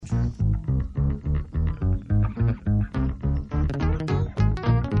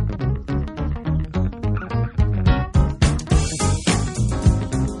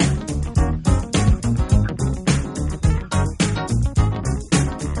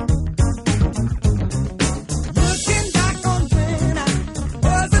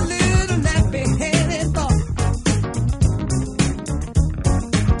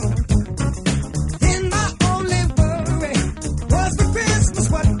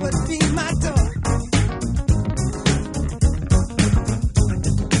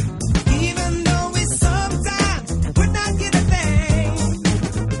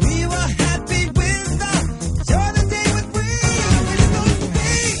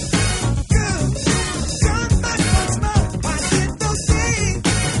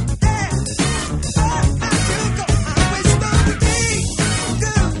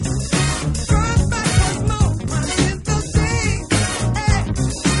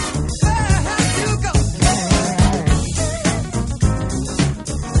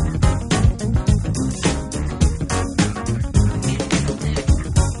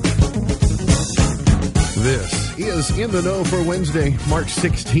is In the Know for Wednesday, March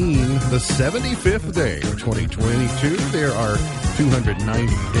 16, the 75th day of 2022. There are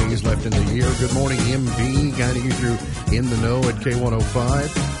 290 days left in the year. Good morning, MB, guiding you through In the Know at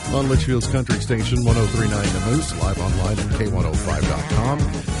K105 on Litchfield's Country Station, 103.9 The Moose, live online at K105.com,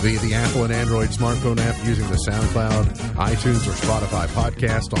 via the Apple and Android smartphone app using the SoundCloud, iTunes, or Spotify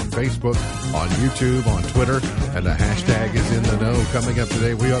podcast, on Facebook, on YouTube, on Twitter, and the hashtag is In the Know. Coming up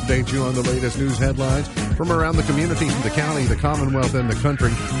today, we update you on the latest news headlines from around the community, the county, the Commonwealth, and the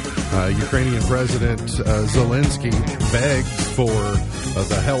country. Ukrainian President Zelensky begs for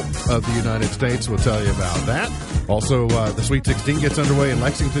the help of the United States. We'll tell you about that. Also, the Sweet 16 gets underway in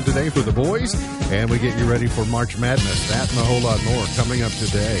Lexington today for the boys, and we get you ready for March Madness. That and a whole lot more coming up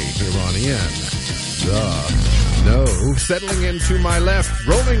today here on In the Know. Settling into my left,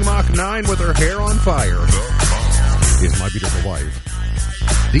 rolling Mach 9 with her hair on fire, is my beautiful wife,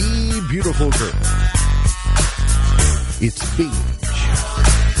 the beautiful girl. It's Beach.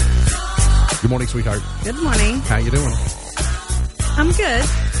 Good morning, sweetheart. Good morning. How you doing? I'm good.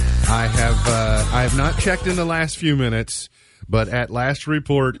 I have not checked in the last few minutes, but at last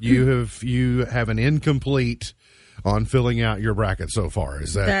report, you have an incomplete on filling out your bracket so far.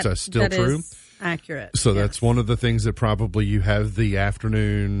 Is that still true? Is accurate. So yes. That's one of the things that probably you have the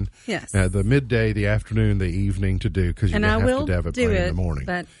afternoon, yes, the midday, the afternoon, the evening to do, because you have to have it playing in the morning.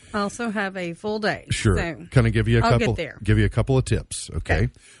 But also have a full day. Sure. So Can I give you I'll get there. Give you a couple of tips? Okay.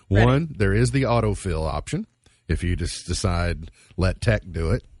 One, there is the autofill option. If you just decide let tech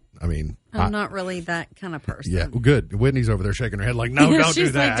do it. I mean, I'm not really that kind of person. Yeah, well, good. Whitney's over there shaking her head like, no, don't do that.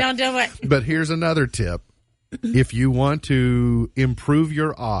 She's like, don't do it. But here's another tip. If you want to improve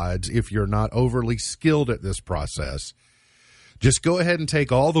your odds, if you're not overly skilled at this process, just go ahead and take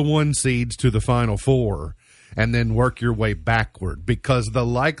all the 1 seeds to the Final Four and then work your way backward, because the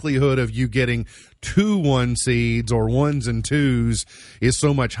likelihood of you getting 2 1 seeds or 1s and 2s is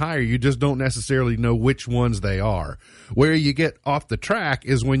so much higher. You just don't necessarily know which ones they are. Where you get off the track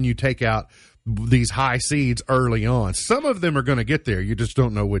is when you take out these high seeds early on. Some of them are going to get there. You just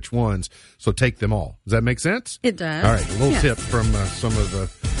don't know which ones. So take them all. Does that make sense? It does. All right. A little tip from some of the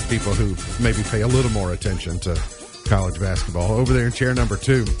people who maybe pay a little more attention to college basketball. Over there in chair number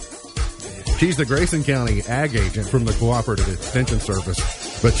 2. She's the Grayson County ag agent from the Cooperative Extension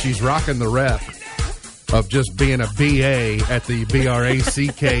Service, but she's rocking the rep of just being a BA at the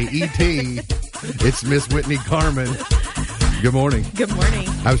BRACKET. It's Miss Whitney Carmen. Good morning. Good morning.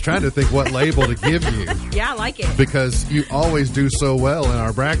 I was trying to think what label to give you. Yeah, I like it. Because you always do so well in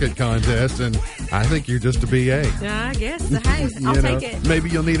our bracket contest, and I think you're just a BA. Yeah, I guess. Hey, I'll take it.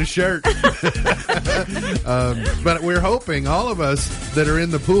 Maybe you'll need a shirt. But we're hoping, all of us that are in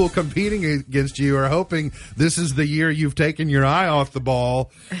the pool competing against you are hoping this is the year you've taken your eye off the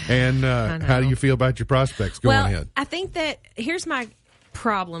ball. And how do you feel about your prospects? Go ahead. I think that here's my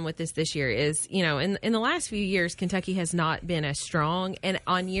problem with this year is, in the last few years, Kentucky has not been as strong, and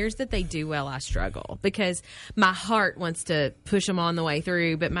on years that they do well, I struggle because my heart wants to push them on the way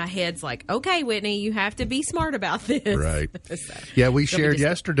through, but my head's like, okay, Whitney, you have to be smart about this. Right. So, yeah, we shared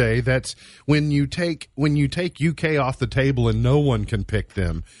yesterday that's when you take UK off the table and no one can pick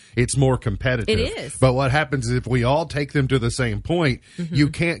them, it's more competitive. It is. But what happens is if we all take them to the same point, you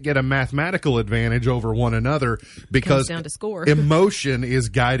can't get a mathematical advantage over one another because down to score. Emotion is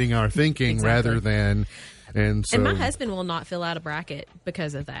guiding our thinking rather than and my husband will not fill out a bracket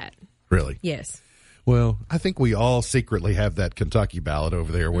because of that. Really? Yes. Well, I think we all secretly have that Kentucky ballot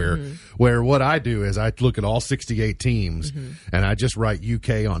over there where what I do is I look at all 68 teams and I just write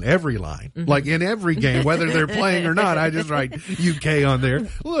UK on every line. Like in every game, whether they're playing or not, I just write UK on there.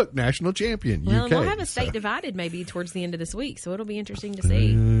 Look, national champion, well, UK. We'll have a state divided maybe towards the end of this week, so it'll be interesting to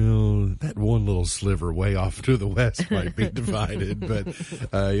see. Well, that one little sliver way off to the west might be divided, but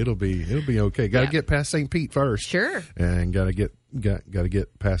it'll be okay. Got to get past St. Pete first. Sure. And got to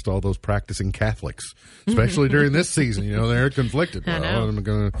get past all those practicing Catholics, especially during this season. They're conflicted. I know. Am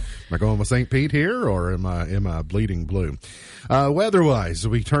I going with St. Pete here, or am I bleeding blue? Weather-wise,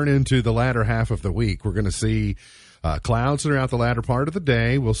 we turn into the latter half of the week. We're going to see clouds throughout the latter part of the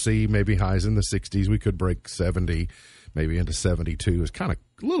day. We'll see maybe highs in the 60s. We could break 70, maybe into 72. It's kind of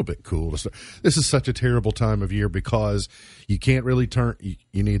a little bit cool. This is such a terrible time of year because you can't really turn.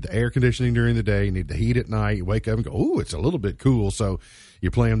 You need the air conditioning during the day. You need the heat at night. You wake up and go, "Ooh, it's a little bit cool." So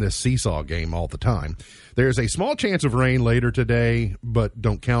you're playing this seesaw game all the time. There's a small chance of rain later today, but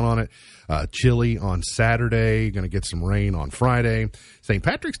don't count on it. Chilly on Saturday. Going to get some rain on Friday. St.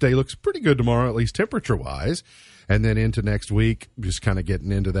 Patrick's Day looks pretty good tomorrow, at least temperature-wise. And then into next week, just kind of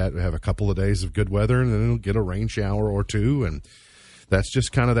getting into that. We have a couple of days of good weather, and then it'll get a rain shower or two, and that's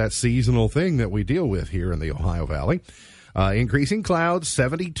just kind of that seasonal thing that we deal with here in the Ohio Valley. Increasing clouds,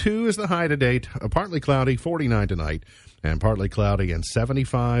 72 is the high today, partly cloudy, 49 tonight, and partly cloudy, and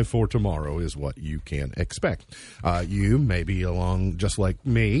 75 for tomorrow is what you can expect. You, maybe along just like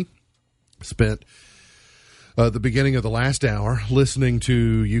me, spent the beginning of the last hour listening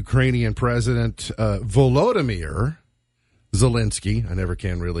to Ukrainian President Volodymyr Zelensky. I never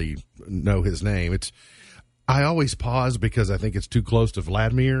can really know his name. I always pause because I think it's too close to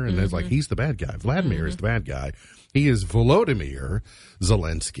Vladimir, and it's like, he's the bad guy. Vladimir is the bad guy. He is Volodymyr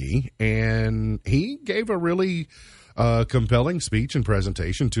Zelensky, and he gave a really compelling speech and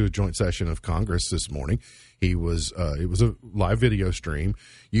presentation to a joint session of Congress this morning. It was a live video stream,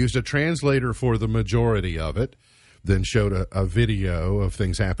 used a translator for the majority of it, then showed a video of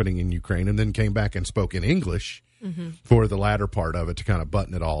things happening in Ukraine, and then came back and spoke in English for the latter part of it to kind of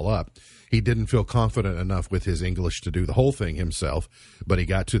button it all up. He didn't feel confident enough with his English to do the whole thing himself, but he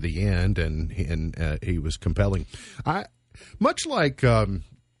got to the end, and he was compelling. Much like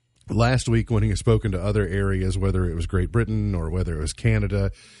last week when he has spoken to other areas, whether it was Great Britain or whether it was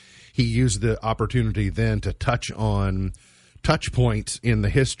Canada, he used the opportunity then to touch on touch points in the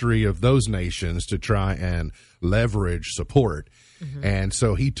history of those nations to try and leverage support. And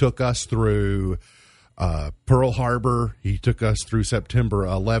so he took us through Pearl Harbor. He took us through September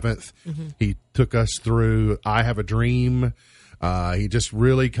 11th. He took us through I Have a Dream. He just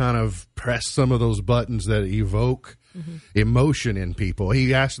really kind of pressed some of those buttons that evoke emotion in people.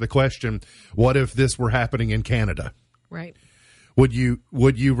 He asked the question, what if this were happening in Canada? Right. Would you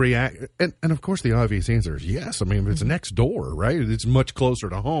react? And of course, the obvious answer is yes. I mean, it's next door, right? It's much closer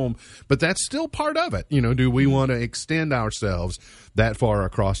to home, but that's still part of it. You know, do we want to extend ourselves that far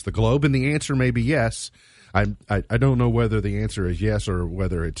across the globe? And the answer may be yes. I don't know whether the answer is yes or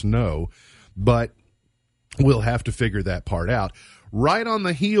whether it's no, but we'll have to figure that part out. Right on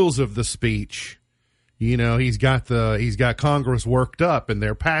the heels of the speech, you know, he's got Congress worked up and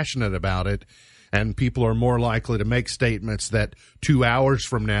they're passionate about it. And people are more likely to make statements that 2 hours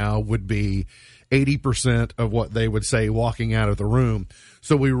from now would be 80% of what they would say walking out of the room.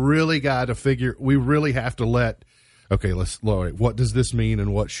 So we really got to figure, we really have to what does this mean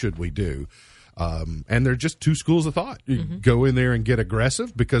and what should we do? And there are just two schools of thought. You go in there and get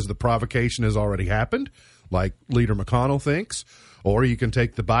aggressive because the provocation has already happened, like Leader McConnell thinks, or you can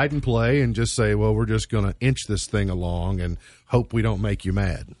take the Biden play and just say, well, we're just going to inch this thing along and hope we don't make you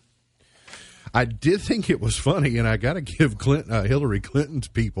mad. I did think it was funny, and I got to give Hillary Clinton's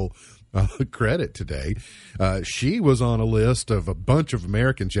people credit today. She was on a list of a bunch of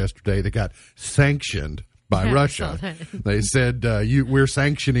Americans yesterday that got sanctioned by Russia. They said, we're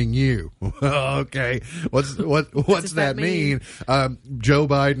sanctioning you. Okay. What's that mean? Joe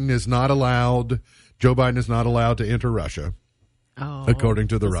Biden is not allowed to enter Russia. Oh, according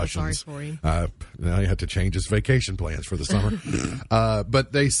to the Russians. So sorry for him. Now he had to change his vacation plans for the summer.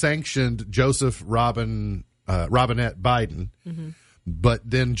 But they sanctioned Joseph Robinette Biden. But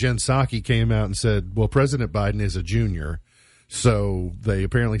then Jen Psaki came out and said, well, President Biden is a junior. So they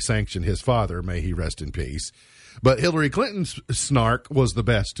apparently sanctioned his father. May he rest in peace. But Hillary Clinton's snark was the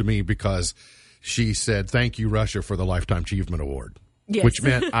best to me because she said, thank you, Russia, for the Lifetime Achievement Award. Yes. Which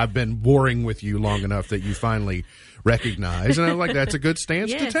meant I've been warring with you long enough that you finally recognize. And I was like, that's a good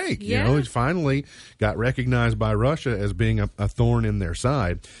stance to take. You know, he finally got recognized by Russia as being a thorn in their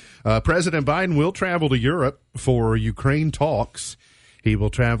side. President Biden will travel to Europe for Ukraine talks. He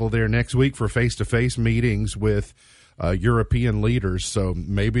will travel there next week for face-to-face meetings with European leaders. So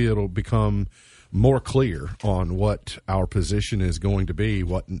maybe it'll become more clear on what our position is going to be,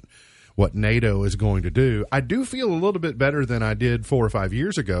 what NATO is going to do. I do feel a little bit better than I did 4 or 5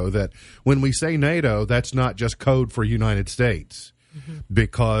 years ago that when we say NATO, that's not just code for United States,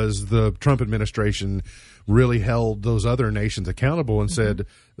 because the Trump administration really held those other nations accountable and said,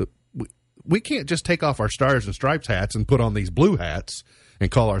 we can't just take off our stars and stripes hats and put on these blue hats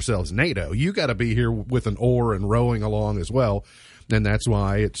and call ourselves NATO. You got to be here with an oar and rowing along as well, and that's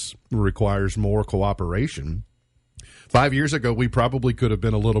why it requires more cooperation. 5 years ago, we probably could have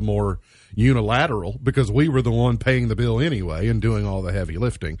been a little more unilateral because we were the one paying the bill anyway and doing all the heavy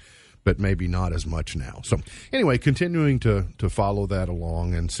lifting, but maybe not as much now. So anyway, continuing to follow that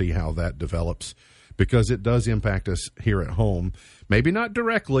along and see how that develops, because it does impact us here at home, maybe not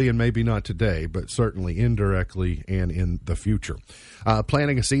directly and maybe not today, but certainly indirectly and in the future.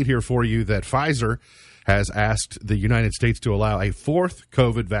 Planting a seed here for you that Pfizer has asked the United States to allow a fourth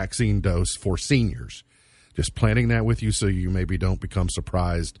COVID vaccine dose for seniors. Just planting that with you so you maybe don't become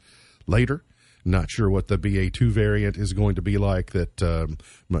surprised later. Not sure what the BA2 variant is going to be like.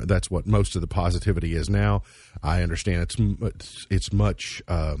 That's what most of the positivity is now. I understand it's much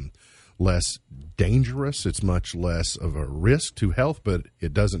less dangerous. It's much less of a risk to health, but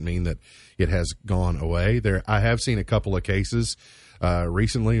it doesn't mean that it has gone away. I have seen a couple of cases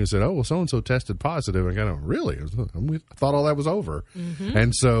recently who said, "Oh, well, so and so tested positive." And I go, "Really? I thought all that was over." Mm-hmm.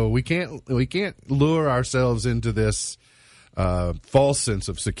 And so we can't lure ourselves into this false sense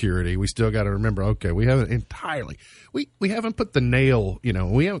of security. We still got to remember, okay, we haven't entirely, we haven't put the nail,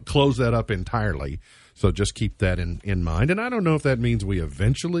 we haven't closed that up entirely. So just keep that in mind. And I don't know if that means we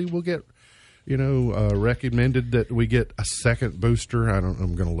eventually will get, recommended that we get a second booster.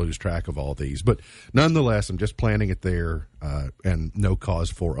 I'm going to lose track of all these, but nonetheless, I'm just planning it there, and no cause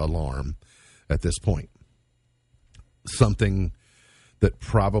for alarm at this point. Something that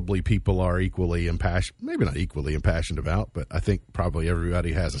probably people are equally impassioned, maybe not equally impassioned about, but I think probably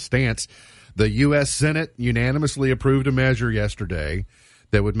everybody has a stance. The U.S. Senate unanimously approved a measure yesterday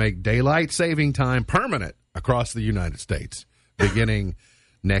that would make daylight saving time permanent across the United States beginning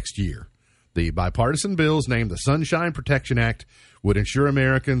next year. The bipartisan bills named the Sunshine Protection Act would ensure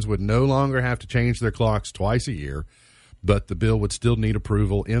Americans would no longer have to change their clocks twice a year, but the bill would still need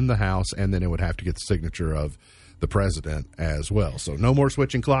approval in the House, and then it would have to get the signature of the president as well. So no more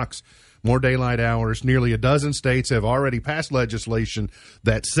switching clocks, more daylight hours. Nearly a dozen states have already passed legislation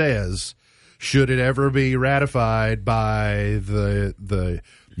that says, should it ever be ratified by the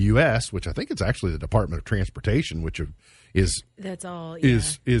U.S., which I think it's actually the Department of Transportation, which is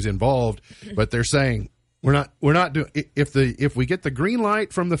involved, but they're saying we're not doing, if we get the green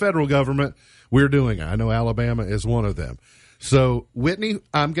light from the federal government, we're doing it. I know Alabama is one of them. So Whitney,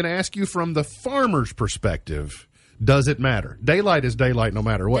 I'm going to ask you from the farmer's perspective. Does it matter? Daylight is daylight no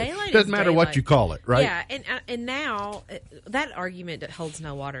matter what. It doesn't matter what you call it, right? Yeah, and now that argument holds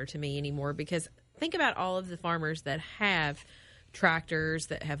no water to me anymore, because think about all of the farmers that have tractors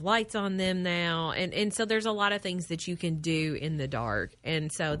that have lights on them now, and so there's a lot of things that you can do in the dark,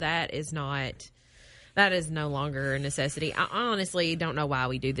 and so that is no longer a necessity. I honestly don't know why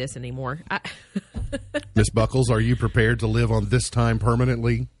we do this anymore. Miss Buckles, are you prepared to live on this time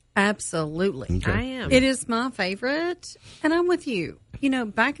permanently? Absolutely. Okay. I am. It is my favorite, and I'm with you.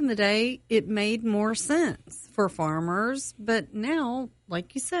 Back in the day, it made more sense for farmers, but now,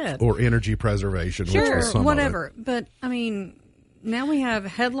 like you said, or energy preservation, sure, which was some whatever. But now we have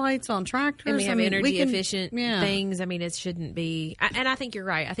headlights on tractors. And we have energy efficient yeah. things. It shouldn't be. And I think you're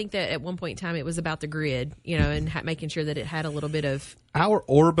right. I think that at one point in time it was about the grid, and making sure that it had a little bit of our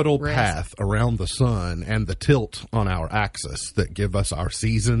orbital rest. Path around the sun and the tilt on our axis that give us our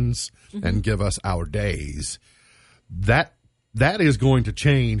seasons and give us our days. That is going to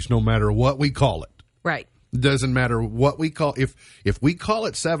change no matter what we call it. Right. Doesn't matter what we call. If we call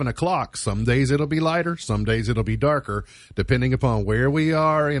it 7 o'clock, some days it'll be lighter, some days it'll be darker, depending upon where we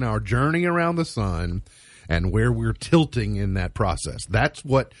are in our journey around the sun and where we're tilting in that process. That's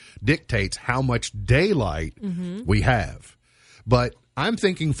what dictates how much daylight we have. But I'm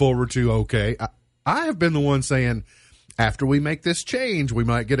thinking forward to, okay, I have been the one saying, after we make this change, we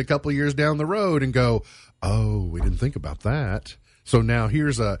might get a couple of years down the road and go, oh, we didn't think about that. So now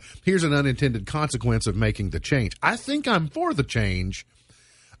here's an unintended consequence of making the change. I think I'm for the change.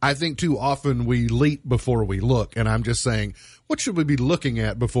 I think too often we leap before we look, and I'm just saying, what should we be looking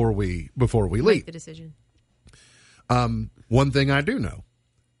at before we leap? Make the decision. One thing I do know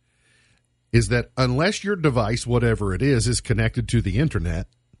is that unless your device, whatever it is connected to the internet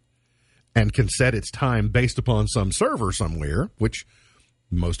and can set its time based upon some server somewhere, which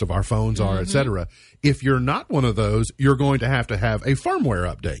most of our phones are, et cetera. If you're not one of those, you're going to have a firmware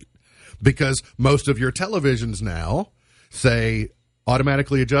update, because most of your televisions now say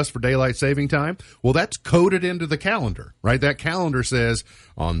automatically adjust for daylight saving time. Well, that's coded into the calendar, right? That calendar says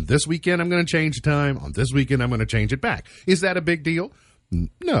on this weekend, I'm going to change the time. On this weekend, I'm going to change it back. Is that a big deal?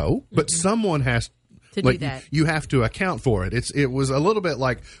 No, but someone has to do that. You have to account for it. It was a little bit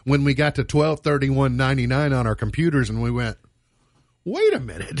like when we got to 12/31/99 on our computers and we went, wait a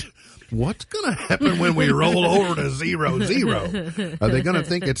minute, what's going to happen when we roll over to 00? Are they going to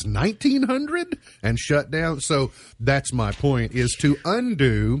think it's 1900 and shut down? So that's my point, is to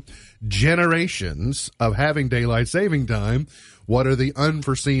undo generations of having daylight saving time. What are the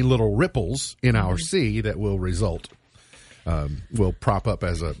unforeseen little ripples in our sea that will result? Will pop up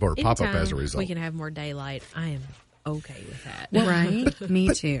as a result. We can have more daylight. I am okay with that. Right?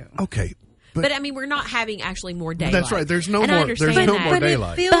 Me too. Okay. But I mean, we're not having actually more daylight. That's right. There's no And I more. understand There's no that. more But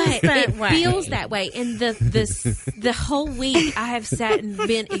daylight. it feels But that it way. feels that way, and the whole week I have sat and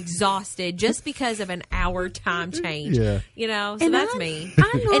been exhausted just because of an hour time change. Yeah. You know, so And that's I- me. I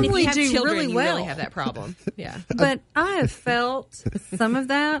And if normally you have do children, really you well. really have that problem. Yeah. But I have felt some of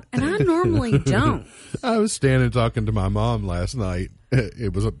that, and I normally don't. I was standing talking to my mom last night.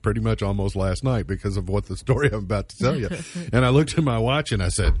 It was pretty much almost last night because of what the story I'm about to tell you. And I looked at my watch and I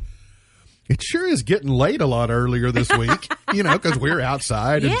said, it sure is getting late a lot earlier this week, you know, because we're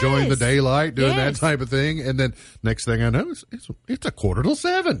outside enjoying the Yes. daylight, doing that Yes. type of thing. And then next thing I know, it's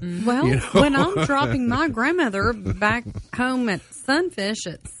 7:15. Well, You know? when I'm dropping my grandmother back home at Sunfish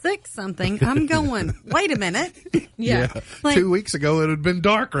at 6 something, I'm going, wait a minute. Yeah. Like- 2 weeks ago, it had been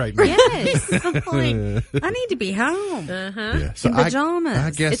dark right now. Yes. I'm like, I need to be home. Yeah. So In pajamas.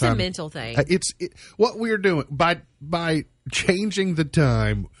 I guess It's a I'm- mental thing. What we're doing by changing the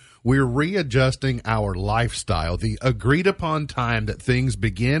time. We're readjusting our lifestyle, the agreed upon time that things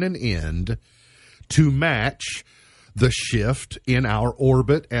begin and end, to match the shift in our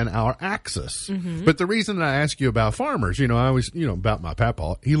orbit and our axis. Mm-hmm. But the reason that I ask you about farmers, I always, about my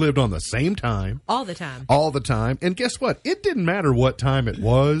papa, he lived on the same time. All the time. All the time. And guess what? It didn't matter what time it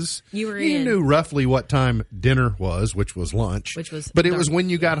was. You in. knew roughly what time dinner was, which was lunch. But it was when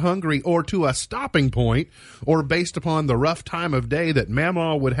you got hungry or to a stopping point or based upon the rough time of day that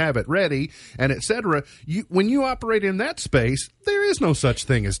Mama would have it ready and et cetera. When you operate in that space, there is no such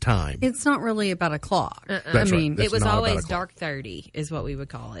thing as time. It's not really about a clock. That's I mean, right. That's It was not about always a clock. dark 30 is what we would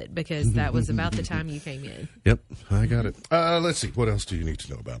call it because that was about the time you came in. Yep, I got it. Let's see. What else do you need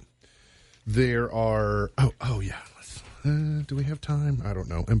to know about? There are. Oh yeah. Do we have time? I don't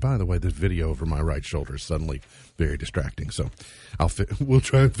know. And by the way, this video over my right shoulder is suddenly very distracting. So we'll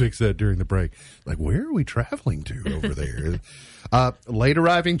try and fix that during the break. Like, where are we traveling to over there? Late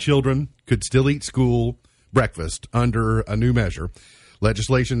arriving children could still eat school breakfast under a new measure.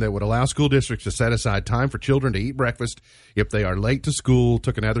 Legislation that would allow school districts to set aside time for children to eat breakfast if they are late to school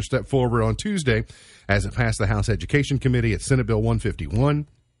took another step forward on Tuesday as it passed the House Education Committee at Senate Bill 151.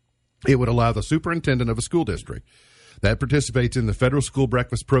 It would allow the superintendent of a school district that participates in the federal school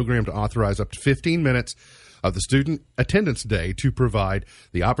breakfast program to authorize up to 15 minutes of the student attendance day to provide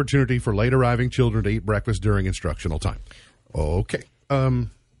the opportunity for late arriving children to eat breakfast during instructional time. Okay. Well,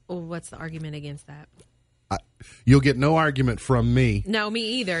 what's the argument against that? You'll get no argument from me. No,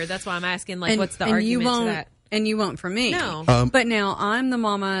 me either. That's why I'm asking, like, and, what's the and argument you to won't, that? And you won't from me. No. But now I'm the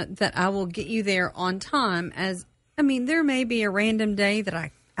mama that I will get you there on time. There may be a random day that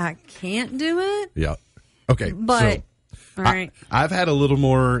I can't do it. Yeah. Okay. But, all right. I've had a little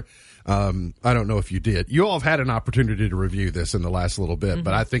more. I don't know if you did. You all have had an opportunity to review this in the last little bit,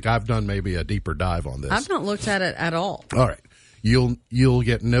 but I think I've done maybe a deeper dive on this. I've not looked at it at all. All right. You'll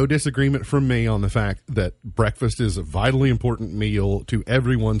get no disagreement from me on the fact that breakfast is a vitally important meal to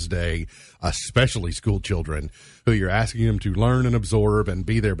everyone's day, especially school children who you're asking them to learn and absorb and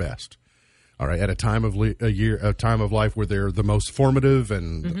be their best. All right, at a time of a time of life where they're the most formative,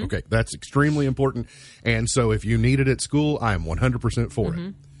 and okay, that's extremely important. And so, if you need it at school, I am 100% for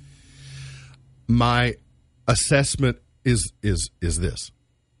it. My assessment is this: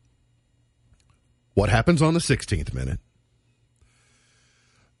 what happens on the 16th minute?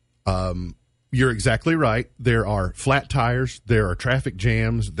 You're exactly right. There are flat tires. There are traffic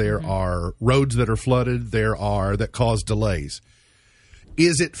jams. There are roads that are flooded. That cause delays.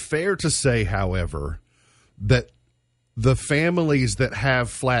 Is it fair to say, however, that the families that have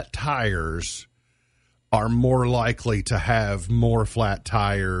flat tires are more likely to have more flat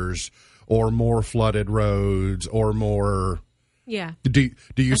tires or more flooded roads or more? Yeah. Do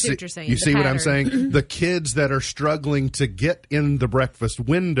you I see what you're saying, you the see what I'm pattern. saying? The kids that are struggling to get in the breakfast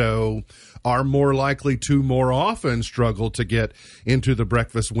window are more likely to more often struggle to get into the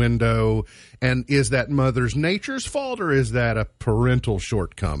breakfast window. And is that mother's nature's fault or is that a parental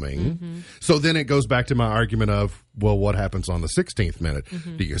shortcoming? So then it goes back to my argument of, well, what happens on the 16th minute?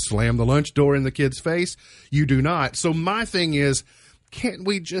 Do you slam the lunch door in the kid's face? You do not. So my thing is, can't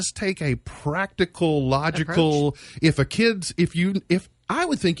we just take a practical, logical, if I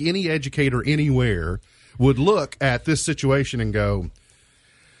would think any educator anywhere would look at this situation and go,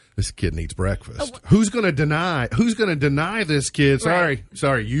 this kid needs breakfast. Who's going to deny this kid? Sorry,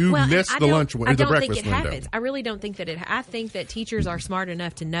 you missed the breakfast window. I don't think it happens. I really don't think that I think that teachers are smart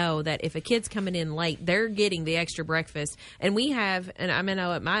enough to know that if a kid's coming in late, they're getting the extra breakfast. And we have, and I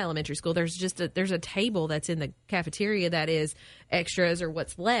know at my elementary school, there's a table that's in the cafeteria that is extras or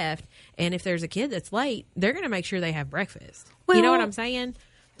what's left. And if there's a kid that's late, they're going to make sure they have breakfast. You know what I'm saying?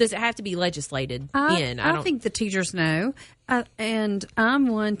 Does it have to be legislated in? I think the teachers know. And I'm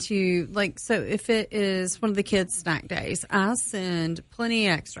one to, like, so if it is one of the kids' snack days, I send plenty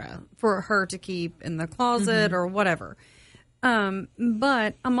extra for her to keep in the closet or whatever.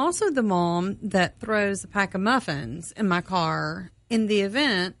 But I'm also the mom that throws a pack of muffins in my car in the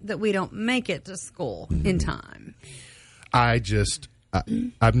event that we don't make it to school in time. I'm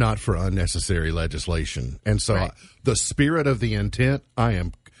not for unnecessary legislation. And so the spirit of the intent,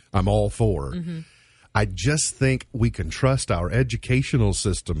 I'm all for. I just think we can trust our educational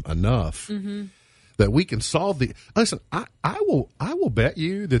system enough that we can solve the. Listen, I will bet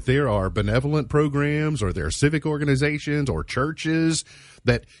you that there are benevolent programs or there are civic organizations or churches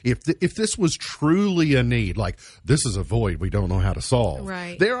that if this was truly a need, like this is a void we don't know how to solve,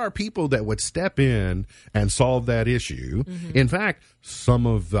 right. There are people that would step in and solve that issue. In fact, some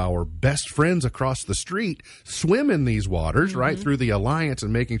of our best friends across the street swim in these waters, right, through the Alliance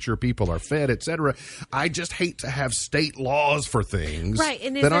and making sure people are fed, etc. I just hate to have state laws for things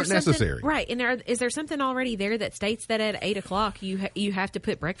that aren't necessary. Right, and is there something already there that states that at 8 o'clock you have to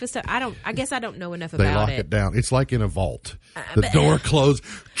put breakfast up? I guess I don't know enough about it. They lock it down. It's like in a vault. The door closed.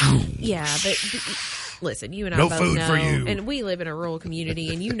 Yeah, but listen, you and I no both food know, for you. And we live in a rural community,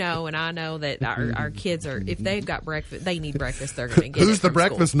 and you know, and I know that our kids are, if they've got breakfast, they need breakfast. They're going to get. Who's it the from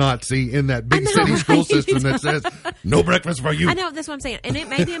breakfast school. Nazi in that big city school system that says no breakfast for you? I know, that's what I'm saying, and it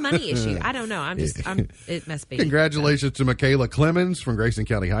may be a money issue. I don't know. It must be. Congratulations to Michaela Clemens from Grayson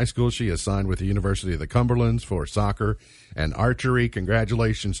County High School. She has signed with the University of the Cumberlands for soccer and archery.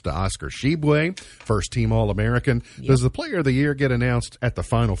 Congratulations to Oscar Shibwe, first team All-American. Yep. Does the Player of the Year get announced at the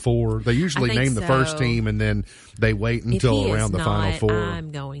Final Four? They usually name the first team and then they wait until around the Final Four.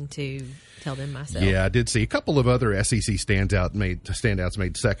 I'm going to tell them myself. Yeah, I did see a couple of other SEC standouts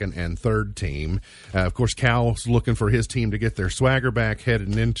made second and third team. Of course, Cal's looking for his team to get their swagger back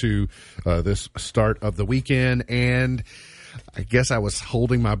heading into this start of the weekend. And I guess I was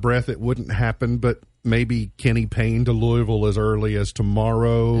holding my breath it wouldn't happen, but maybe Kenny Payne to Louisville as early as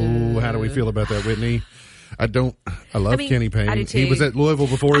tomorrow. How do we feel about that, Whitney? I love Kenny Payne. I do too. He was at Louisville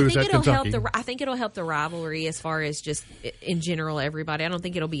before he was at Kentucky. I think it'll help the rivalry as far as just in general everybody. I don't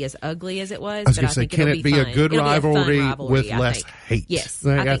think it'll be as ugly as it was. I was going to say, can it be a good rivalry with less hate? Yes,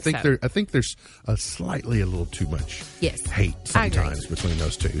 I think there's a little too much hate sometimes between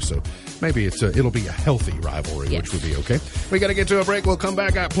those two. So maybe it'll be a healthy rivalry, which would be okay. We got to get to a break. We'll come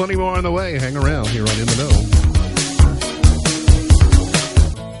back. Got plenty more on the way. Hang around here on In the Know.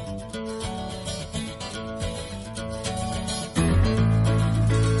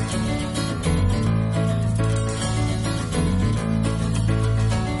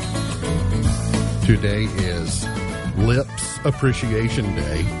 Today is Lips Appreciation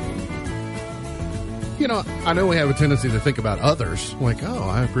Day. You know, I know we have a tendency to think about others, like, oh,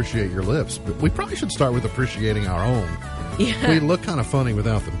 I appreciate your lips, but we probably should start with appreciating our own. Yeah. We look kind of funny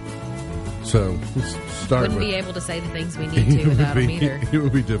without them. So let's start Wouldn't be able to say the things we need to without them either. It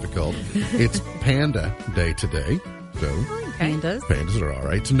would be difficult. It's Panda Day today. So pandas are all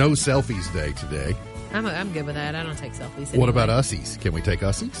right. It's No Selfies Day today. I'm good with that. I don't take selfies anyway. What about ussies? Can we take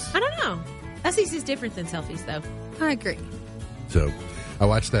ussies? I don't know. Ussies is different than selfies, though. I agree. So, I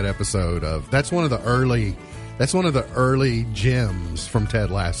watched that episode of. That's one of the early gems from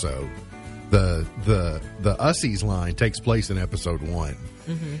Ted Lasso. The ussies line takes place in episode 1,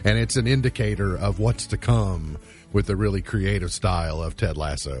 and it's an indicator of what's to come with the really creative style of Ted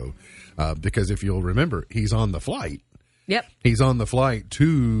Lasso. Because if you'll remember, he's on the flight. Yep. He's on the flight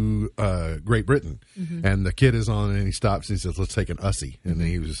to Great Britain, and the kid is on, and he stops and he says, "Let's take an ussie," and then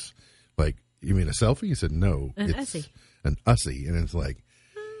he was like, "You mean a selfie?" He said, "No, it's an ussie," and it's like,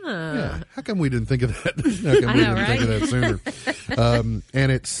 yeah. How come we didn't think of that? How come we didn't think of that sooner?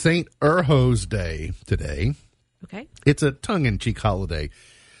 And it's St. Urho's Day today. Okay. It's a tongue-in-cheek holiday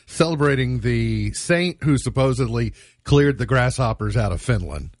celebrating the saint who supposedly cleared the grasshoppers out of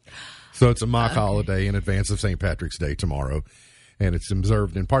Finland. So it's a mock holiday in advance of St. Patrick's Day tomorrow, and it's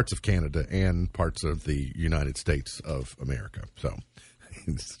observed in parts of Canada and parts of the United States of America. So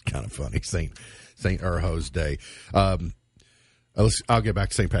it's kind of funny, St. Urho's Day. I'll get back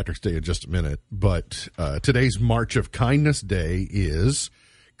to St. Patrick's Day in just a minute, but today's March of Kindness Day is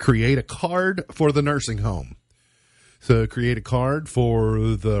create a card for the nursing home. So create a card for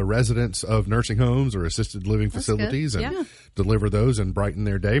the residents of nursing homes or assisted living facilities and deliver those and brighten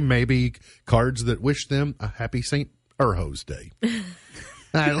their day. Maybe cards that wish them a happy St. Urho's Day.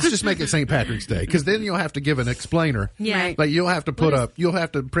 All right, let's just make it St. Patrick's Day, because then you'll have to give an explainer. Yeah. Like you'll have to print out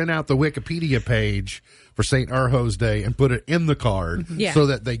the Wikipedia page for St. Urho's Day and put it in the card so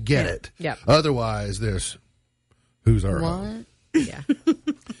that they get it. Yeah. Otherwise, there's who's Urho? What? Yeah.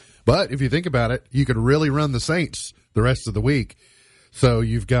 But if you think about it, you could really run the Saints the rest of the week. So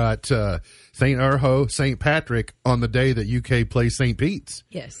you've got St. Urho, St. Patrick on the day that UK plays St. Pete's.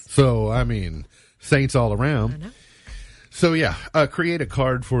 Yes. So, I mean, Saints all around. I know. So, yeah, create a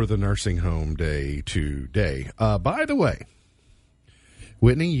card for the nursing home day today. By the way,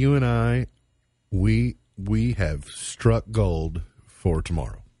 Whitney, you and I, we have struck gold for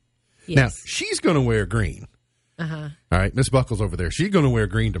tomorrow. Yes. Now, she's going to wear green. Uh-huh. All right, Miss Buckles over there. She's going to wear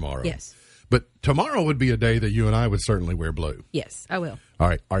green tomorrow. Yes. But tomorrow would be a day that you and I would certainly wear blue. Yes, I will. All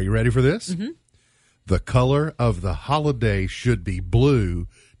right, are you ready for this? Mm-hmm. The color of the holiday should be blue,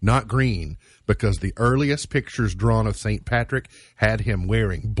 not green, because the earliest pictures drawn of St. Patrick had him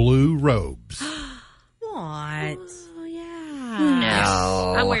wearing blue robes. What? Oh, yeah.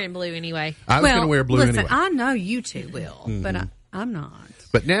 No. I'm wearing blue anyway. I was going to wear blue listen, anyway. I know you two will, but I'm not.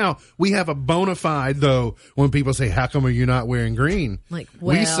 But now we have a bona fide, though, when people say, how come are you not wearing green? Like,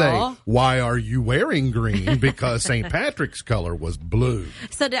 we say, well- why are you wearing green? Because St. Patrick's color was blue.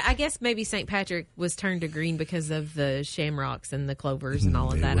 So I guess maybe St. Patrick was turned to green because of the shamrocks and the clovers and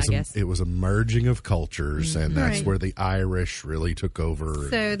all of that, I guess. It was a merging of cultures, and that's Right. where the Irish really took over.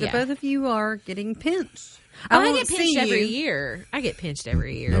 So the Yeah. both of you are getting pinched. I won't get see pinched every you. year. I get pinched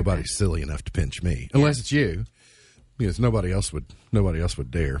every year. Nobody's silly enough to pinch me, unless it's you. Because nobody else would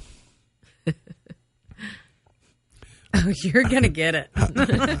dare. Oh, you're gonna get it.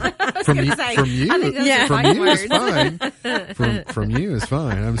 From you, say, from you, I think those are from fighting you is words. fine. From you is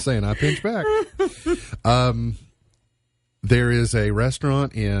fine. I'm saying I pinch back. There is a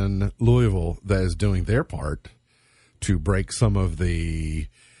restaurant in Louisville that is doing their part to break some of the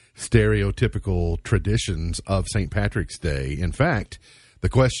stereotypical traditions of St. Patrick's Day. In fact, the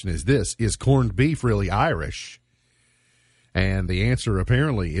question is this: is corned beef really Irish? And the answer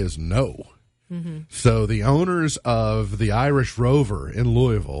apparently is no. Mm-hmm. So the owners of the Irish Rover in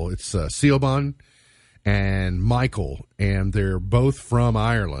Louisville, it's Sealbon and Michael, and they're both from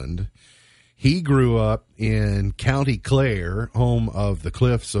Ireland. He grew up in County Clare, home of the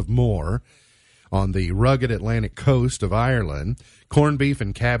Cliffs of Moher, on the rugged Atlantic coast of Ireland. Corned beef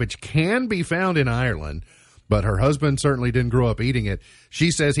and cabbage can be found in Ireland, but her husband certainly didn't grow up eating it.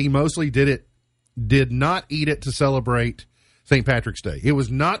 She says he mostly did not eat it to celebrate St. Patrick's Day. It was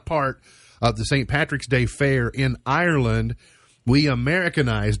not part of the St. Patrick's Day fair in Ireland. We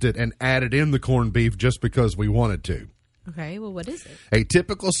Americanized it and added in the corned beef just because we wanted to. Okay, well, what is it? A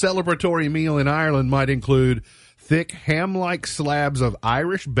typical celebratory meal in Ireland might include thick ham-like slabs of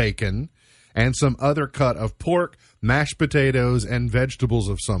Irish bacon and some other cut of pork, mashed potatoes, and vegetables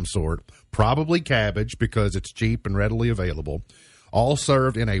of some sort, probably cabbage because it's cheap and readily available, all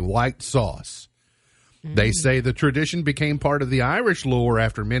served in a white sauce. They say the tradition became part of the Irish lore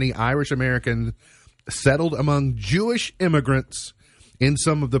after many Irish Americans settled among Jewish immigrants in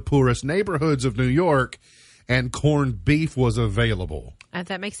some of the poorest neighborhoods of New York, and corned beef was available.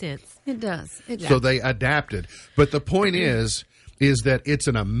 That makes sense. It does. It does. So they adapted. But the point is that it's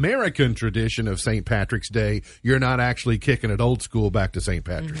an American tradition of St. Patrick's Day. You're not actually kicking it old school back to St.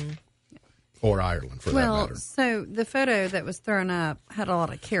 Patrick's. Or Ireland, for that matter. So the photo that was thrown up had a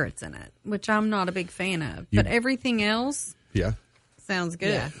lot of carrots in it, which I'm not a big fan of. But everything else Yeah. sounds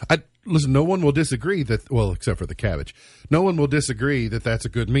good. Yeah. Listen, no one will disagree that, well, except for the cabbage, no one will disagree that that's a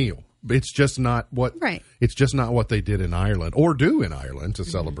good meal. It's just not what, Right. It's just not what they did in Ireland or do in Ireland to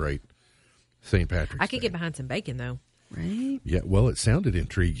celebrate St. Patrick's I could Day. get behind some bacon, though. Right? Yeah, well, it sounded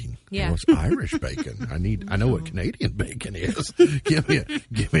intriguing. Yeah. It was Irish bacon. I know what Canadian bacon is. give me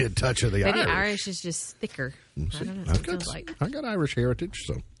a touch of the Maybe Irish. Irish is just thicker. I don't know. It feels like. I got Irish heritage,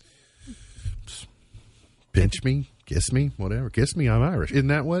 so pinch me, kiss me, whatever. Kiss me, I'm Irish. Isn't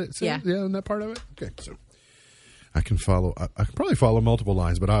that what it says? Yeah. Isn't that part of it? Okay, so I can follow. I can probably follow multiple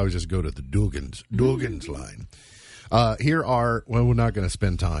lines, but I always just go to the Dugan's line. Here are, well, we're not going to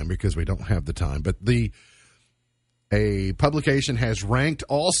spend time because we don't have the time, but a publication has ranked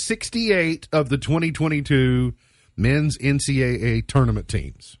all 68 of the 2022 men's NCAA tournament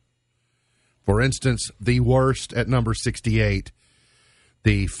teams. For instance, the worst at number 68,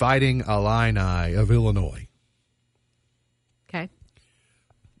 the Fighting Illini of Illinois. Okay.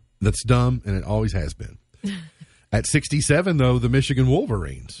 That's dumb, and it always has been. At 67, though, the Michigan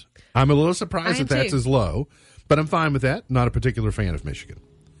Wolverines. I'm a little surprised I am that that's too. as low, but I'm fine with that. Not a particular fan of Michigan.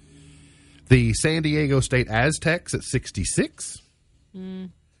 The San Diego State Aztecs at 66.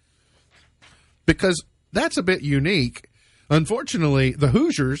 Because that's a bit unique. Unfortunately, the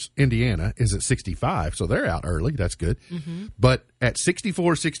Hoosiers, Indiana, is at 65, so they're out early. That's good. But at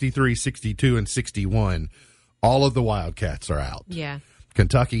 64, 63, 62, and 61, all of the Wildcats are out. Yeah.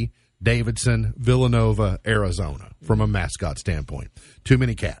 Kentucky, Davidson, Villanova, Arizona, from a mascot standpoint. Too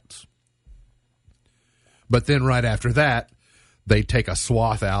many cats. But then right after that, they take a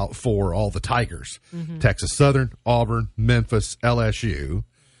swath out for all the Tigers. Texas Southern, Auburn, Memphis, LSU,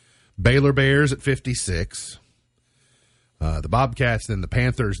 Baylor Bears at 56, the Bobcats, then the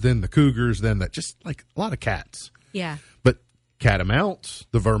Panthers, then the Cougars, then just like a lot of cats. Yeah. But Catamounts,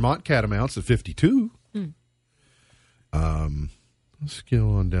 the Vermont Catamounts at 52. Let's go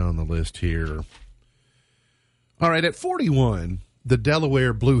on down the list here. All right, at 41, the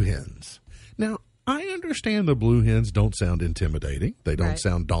Delaware Blue Hens. Now, I understand the Blue Hens don't sound intimidating. They don't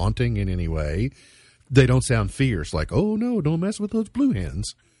sound daunting in any way. They don't sound fierce, like, oh, no, don't mess with those Blue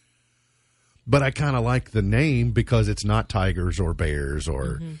Hens. But I kind of like the name because it's not tigers or bears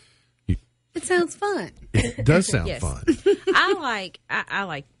or... It sounds fun. It does sound Yes. fun. I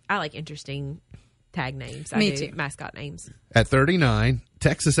like interesting tag names. Me I do. too. Mascot names. At 39,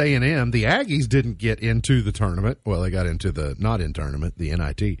 Texas A&M, the Aggies didn't get into the tournament. Well, they got into the not-in tournament, the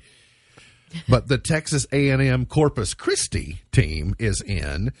NIT. But the Texas A&M Corpus Christi team is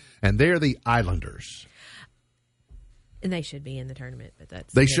in, and they're the Islanders. And they should be in the tournament, but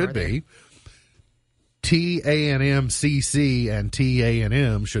that's They here should or there. be. TANM-CC and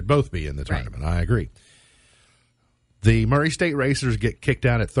TANM should both be in the tournament. I agree. The Murray State Racers get kicked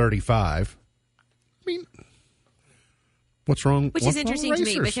out at 35. I mean, what's wrong? Which what's is wrong interesting with to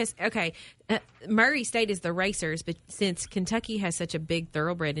me racers? because Murray State is the racers, but since Kentucky has such a big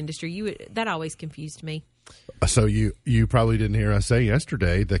thoroughbred industry, that always confused me. So you probably didn't hear us say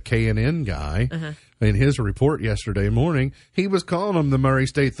yesterday, the K&N guy, in his report yesterday morning, he was calling them the Murray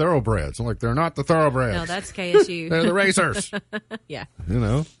State Thoroughbreds. I'm like, they're not the Thoroughbreds. No, that's KSU. They're the racers. Yeah, You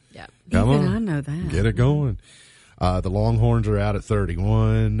know, yeah. come Even on. I know that. Get it going. The Longhorns are out at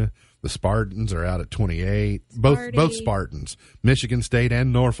 31. The Spartans are out at 28. Sparty. Both Spartans, Michigan State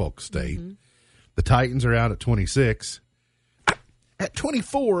and Norfolk State. The Titans are out at 26. At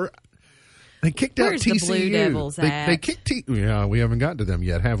 24, they kicked Where's out the TCU. Blue Devils they at? kicked Yeah, we haven't gotten to them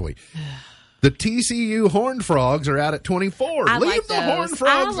yet, have we? The TCU Horned Frogs are out at 24. I Leave like the those. Horned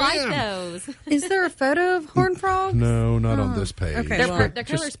Frogs I like in. those. Is there a photo of horned frogs? No, not on this page. okay. Their, Well, their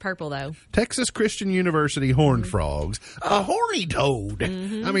color's purple though. Texas Christian University Horned Frogs, a horny toad.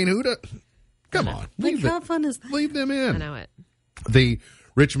 I mean, who? Come on, Like, leave, how fun is that? leave them I in. know it. The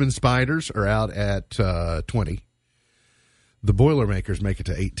Richmond Spiders are out at 20. The Boilermakers make it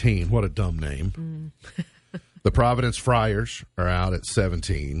to 18. What a dumb name. The Providence Friars are out at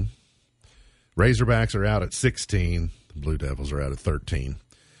 17. Razorbacks are out at 16. The Blue Devils are out at 13.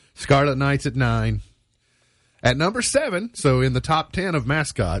 Scarlet Knights at 9. At number 7, so in the top 10 of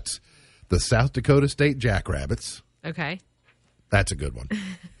mascots, the South Dakota State Jackrabbits. Okay. That's a good one.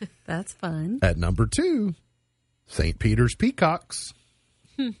 That's fun. At number 2, St. Peter's Peacocks.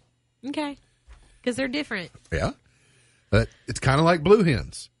 Okay. Because they're different. Yeah. It's kind of like blue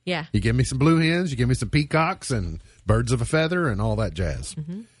hens. Yeah. You give me some blue hens, you give me some peacocks and birds of a feather and all that jazz.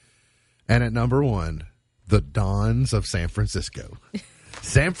 And at number 1, the Dons of San Francisco.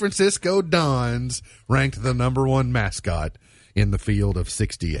 San Francisco Dons ranked the number 1 mascot in the field of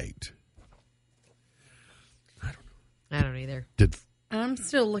 68. I don't either. I'm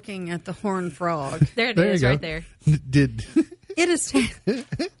still looking at the horned frog. There it There you is, go. right there. Did It is.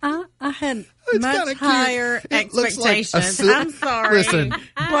 I had It's much kinda cute. higher It looks like a expectations. sil- I'm sorry. Listen.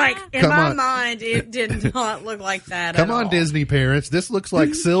 Like in Come my on. mind, it did not look like that. Come at on, all. Disney parents. This looks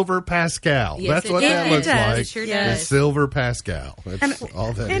like Silver Pascal. Yes, That's it what that does. looks It does. like. It sure Yes. It's does. Silver Pascal. That's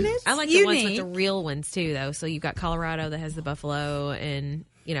all that And is. it's I like the ones with unique. the real ones too, though. So you've got Colorado that has the buffalo, and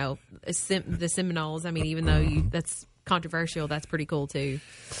the Seminoles. I mean, even though that's controversial, that's pretty cool too.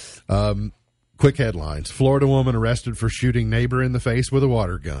 Quick headlines. Florida woman arrested for shooting neighbor in the face with a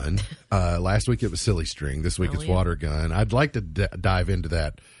water gun. Last week it was silly string. This week it's yeah. water gun. I'd like to dive into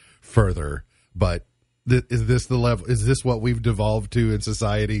that further, but is this the level? Is this what we've devolved to in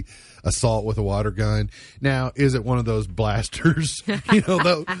society? Assault with a water gun. Now, is it one of those blasters?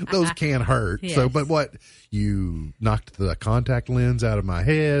 Those can hurt. Yes. So, but what, you knocked the contact lens out of my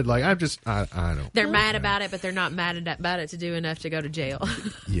head? Like, I don't. They're mad about it, but they're not mad about it to do enough to go to jail.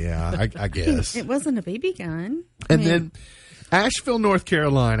 Yeah, I guess. It wasn't a BB gun. And then Asheville, North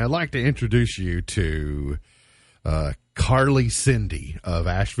Carolina, I'd like to introduce you to Carly Cindy of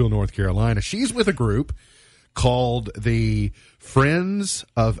Asheville, North Carolina. She's with a group called the Friends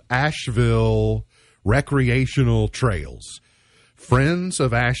of Asheville Recreational Trails. Friends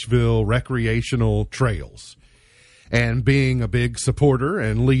of Asheville Recreational Trails. And being a big supporter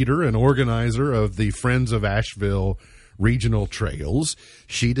and leader and organizer of the Friends of Asheville Regional Trails,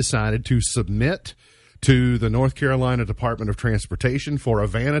 she decided to submit to the North Carolina Department of Transportation for a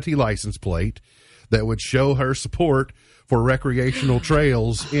vanity license plate that would show her support for recreational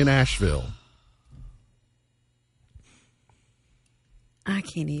trails in Asheville. I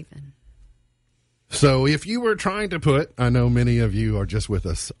can't even. So if you were trying to put, I know many of you are just with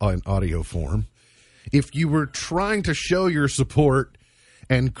us on audio form, if you were trying to show your support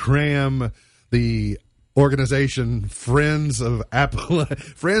and cram the organization Friends of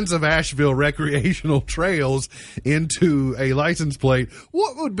Asheville Recreational Trails into a license plate,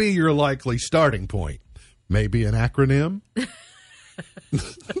 what would be your likely starting point? Maybe an acronym?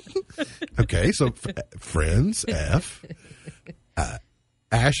 Okay, so Friends, F.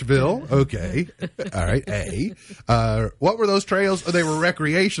 Asheville, okay. All right, A. What were those trails? Oh, they were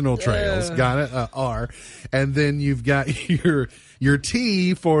recreational trails. Got it, R. And then you've got your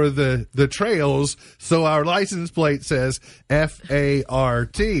T for the trails, so our license plate says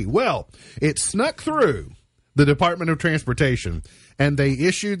FART. Well, it snuck through the Department of Transportation, and they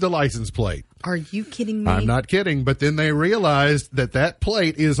issued the license plate. Are you kidding me? I'm not kidding, but then they realized that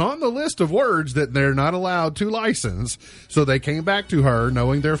plate is on the list of words that they're not allowed to license, so they came back to her,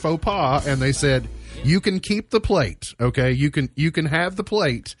 knowing their faux pas, and they said, you can keep the plate, okay? You can have the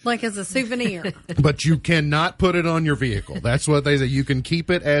plate. Like as a souvenir. But you cannot put it on your vehicle. That's what they say. You can keep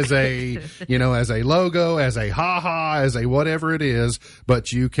it as a, as a logo, as a ha-ha, as a whatever it is,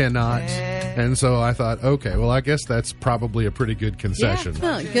 but you cannot. And so I thought, okay, well, I guess that's probably a pretty good concession.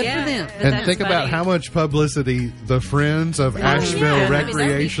 Well, good for them. And think about how much publicity the Friends of Asheville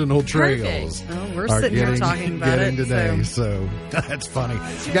Recreational Trails we're are sitting here talking about it today. So that's funny.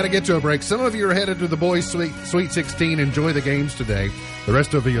 You got to get to a break. Some of you are headed to the boys' Sweet 16. Enjoy the games today. The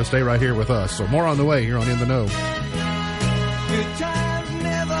rest of you will stay right here with us. So more on the way here on In the Know. Good times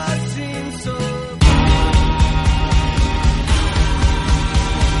never seem so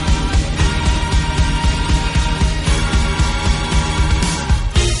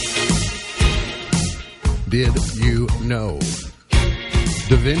Did you know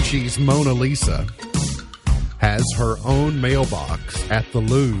Da Vinci's Mona Lisa has her own mailbox at the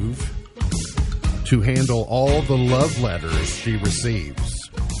Louvre to handle all the love letters she receives?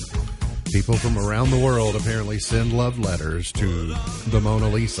 People from around the world apparently send love letters to the Mona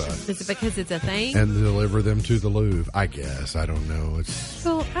Lisa. Is it because it's a thing? And deliver them to the Louvre. I guess. I don't know.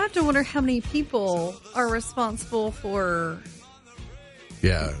 Well, I have to wonder how many people are responsible for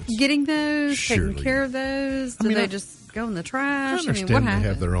getting those, taking care of those. Do they just go in the trash? I understand what they happened?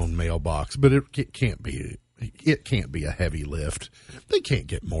 have their own mailbox, but it can't be. It can't be a heavy lift. They can't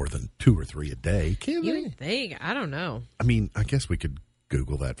get more than 2 or 3 a day, can You they? would think. I don't know. I mean, I guess we could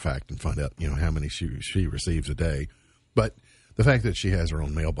Google that fact and find out, how many she receives a day. But the fact that she has her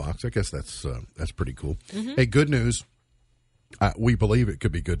own mailbox, I guess that's pretty cool. Mm-hmm. Hey, good news. We believe it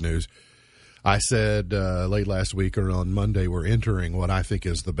could be good news. I said late last week or on Monday, we're entering what I think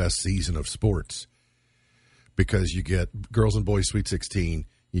is the best season of sports, because you get girls and boys Sweet 16,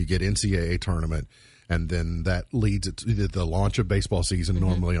 you get NCAA tournament, and then that leads it to the launch of baseball season,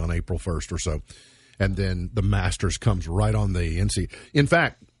 normally on April 1st or so. And then the Masters comes right on the NCAA. In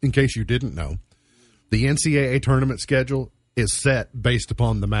fact, in case you didn't know, the NCAA tournament schedule is set based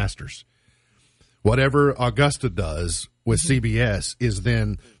upon the Masters. Whatever Augusta does with CBS is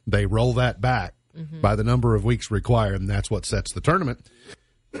then they roll that back by the number of weeks required, and that's what sets the tournament.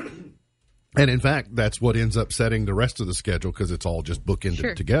 And in fact, that's what ends up setting the rest of the schedule, because it's all just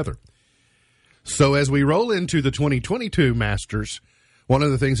bookended together. So as we roll into the 2022 Masters, one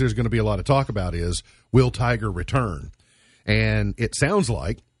of the things there's going to be a lot of talk about is, will Tiger return? And it sounds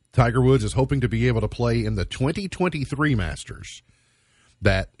like Tiger Woods is hoping to be able to play in the 2023 Masters.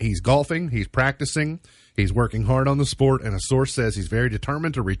 That he's golfing, he's practicing, he's working hard on the sport, and a source says he's very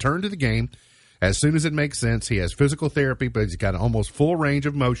determined to return to the game as soon as it makes sense. He has physical therapy, but he's got almost full range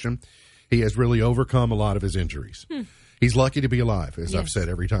of motion. He has really overcome a lot of his injuries. He's lucky to be alive, as I've said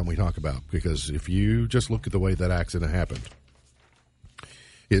every time we talk about, because if you just look at the way that accident happened,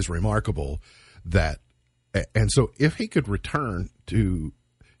 is remarkable. That, and so if he could return to,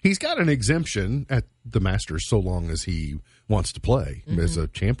 he's got an exemption at the Masters so long as he wants to play as a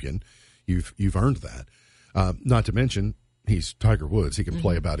champion. You've earned that. Not to mention, he's Tiger Woods. He can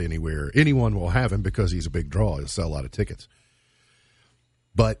play about anywhere. Anyone will have him because he's a big draw. He'll sell a lot of tickets.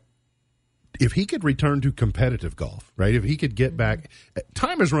 But if he could return to competitive golf, right? If he could get back,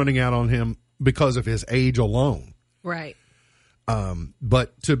 time is running out on him because of his age alone. Right.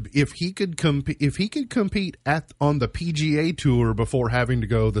 But if he could compete on the PGA Tour before having to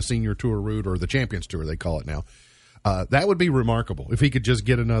go the Senior Tour route, or the Champions Tour they call it now, That would be remarkable if he could just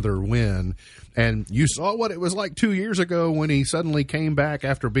get another win. And you saw what it was like 2 years ago when he suddenly came back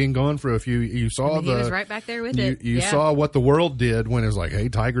after being gone for a few. You saw he was right back there with it. You Yeah. saw what the world did when it was like, hey,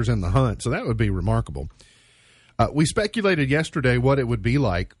 Tiger's in the hunt. So that would be remarkable. We speculated yesterday what it would be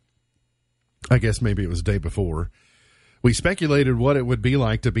like. I guess maybe it was the day before. We speculated what it would be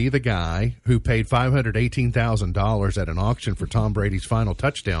like to be the guy who paid $518,000 at an auction for Tom Brady's final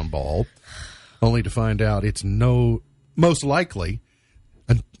touchdown ball, only to find out it's most likely,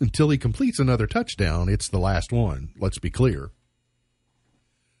 until he completes another touchdown, it's the last one. Let's be clear.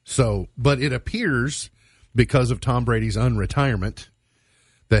 So, but it appears, because of Tom Brady's unretirement,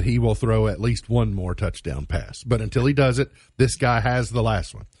 that he will throw at least one more touchdown pass. But until he does it, this guy has the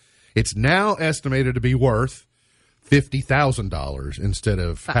last one. It's now estimated to be worth $50,000 instead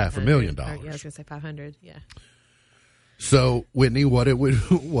of $500,000. Yeah, I was going to say 500. Yeah. So, Whitney, what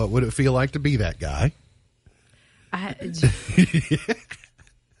would it feel like to be that guy? I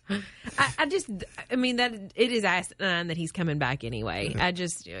mean, that it is asinine that he's coming back anyway.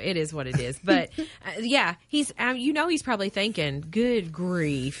 It is what it is. But yeah, he's probably thinking, good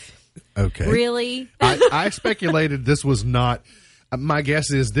grief. Okay. Really? I speculated this was not. My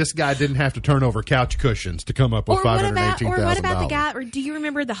guess is this guy didn't have to turn over couch cushions to come up with $518,000. Or what about the guy? Or do you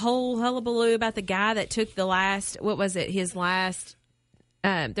remember the whole hullabaloo about the guy that took the last? What was it? His last.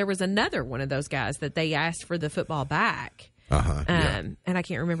 There was another one of those guys that they asked for the football back. Yeah. And I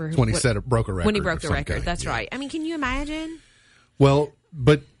can't remember when he broke a record. When he broke the record, kind. that's right. I mean, can you imagine? Well,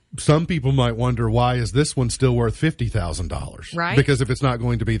 but some people might wonder, why is this one still worth $50,000? Right. Because if it's not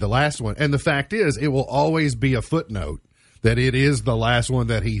going to be the last one. And the fact is, it will always be a footnote that it is the last one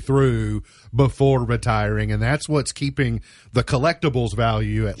that he threw before retiring. And that's what's keeping the collectibles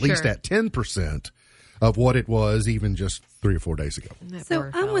value at least at 10% of what it was even just 3 or 4 days ago. So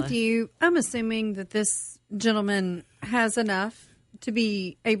I'm with you. I'm assuming that this gentleman has enough to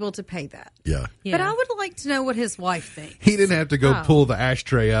be able to pay that. Yeah. But I would like to know what his wife thinks. He didn't have to go pull the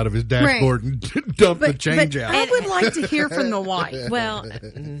ashtray out of his dashboard and dump the change out. I would like to hear from the wife. Well,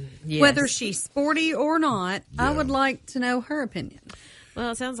 yes. Whether she's sporty or not, I would like to know her opinion.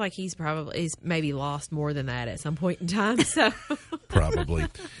 Well, it sounds like he's maybe lost more than that at some point in time. So probably.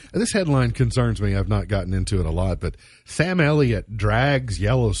 This headline concerns me. I've not gotten into it a lot, but Sam Elliott drags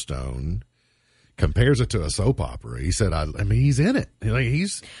Yellowstone, compares it to a soap opera. He said, I mean, he's in it.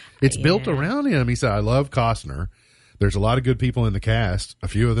 It's built around him. He said, I love Costner. There's a lot of good people in the cast. A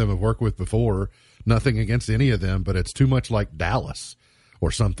few of them I've worked with before. Nothing against any of them, but it's too much like Dallas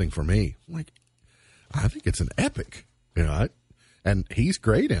or something for me. Like, I think it's an epic, and he's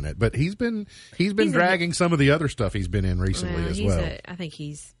great in it, but he's been dragging some of the other stuff he's been in recently as well. I think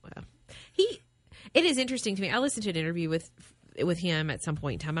it is interesting to me. I listened to an interview with him at some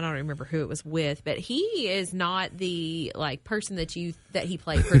point in time. I don't remember who it was with, but he is not the person that he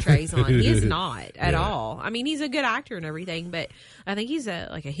portrays on. He is not at all. I mean, he's a good actor and everything, but I think he's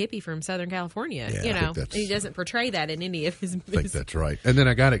a hippie from Southern California. Yeah, he doesn't portray that in any of his movies. I think that's right. And then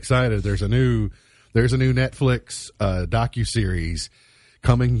I got excited. There's a new Netflix docuseries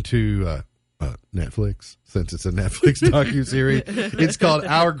coming to Netflix, since it's a Netflix docuseries. It's called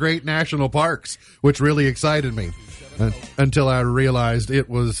Our Great National Parks, which really excited me until I realized it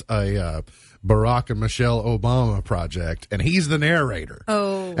was a Barack and Michelle Obama project, and he's the narrator.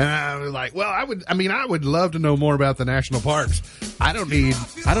 Oh. And I was like, well, I would love to know more about the national parks. I don't need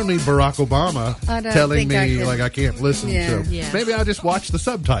Barack Obama telling me I can't listen to. Yeah. Maybe I'll just watch the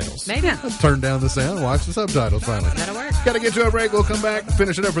subtitles. Maybe. Turn down the sound, watch the subtitles finally. That'll work. Got to get to a break. We'll come back,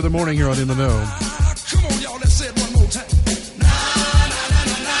 finish it up for the morning here on In the Know. Come on, y'all, let's say it one more time.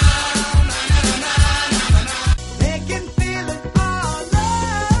 They can feel it all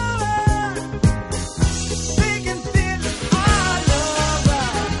over. They can feel it all over.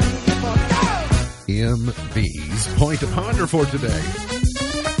 MB's Point to Ponder for today.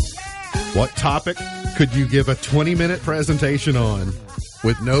 What topic could you give a 20-minute presentation on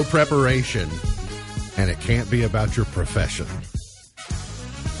with no preparation, and it can't be about your profession?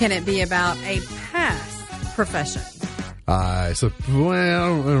 Can it be about a past profession? I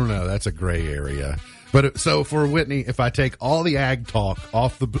don't know. That's a gray area. But so for Whitney, if I take all the ag talk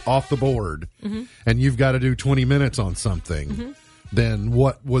off the board, and you've got to do 20 minutes on something, then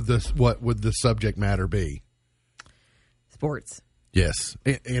what would the subject matter be? Sports. Yes.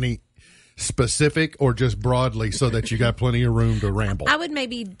 Any specific or just broadly, so that you got plenty of room to ramble? I would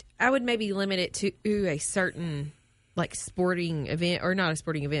maybe limit it to a certain like sporting event, or not a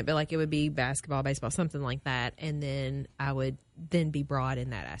sporting event, but like it would be basketball, baseball, something like that. And then I would then be broad in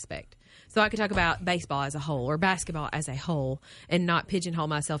that aspect. So I could talk about baseball as a whole or basketball as a whole and not pigeonhole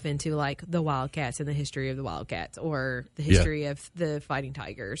myself into like the Wildcats and the history of the Wildcats or the history of the Fighting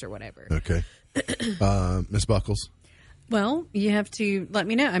Tigers or whatever. Okay. Miss Buckles? Well, you have to let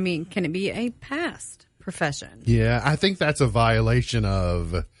me know. I mean, can it be a past profession? Yeah, I think that's a violation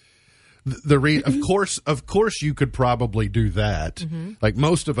of of course you could probably do that. Like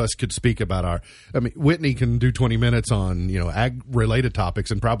most of us could speak about Whitney can do 20 minutes on, ag related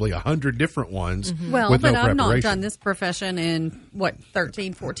topics and probably 100 different ones. Well, with but no I've not preparation. done this profession in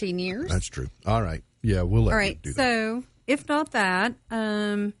 13, 14 years. That's true. All right. Yeah, we'll let All you right. do that. So if not that,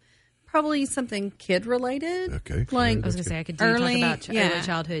 probably something kid related. Okay. Like I was going to say I could talk Early- about yeah. early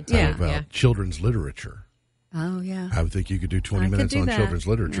childhood too. Yeah. How about Yeah. children's literature? oh yeah. I would think you could do 20 I could minutes do on that. children's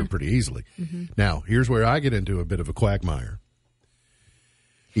literature pretty easily. Now, here's where I get into a bit of a quagmire.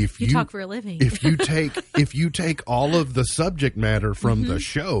 If You talk for a living. if you take all of the subject matter from the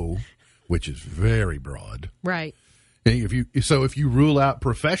show, which is very broad, Right. and if you rule out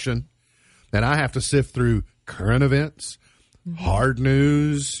profession, then I have to sift through current events, hard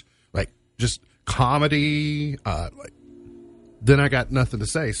news, like just comedy, then I got nothing to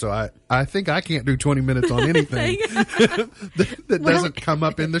say. So I think I can't do 20 minutes on anything that doesn't come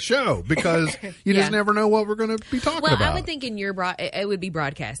up in the show because you just Yeah. never know what we're going to be talking Well, about. I would think in your it would be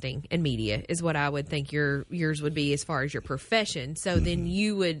broadcasting and media is what I would think yours would be as far as your profession. So then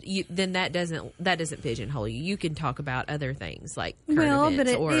then that doesn't pigeonhole you. You can talk about other things like current Well, but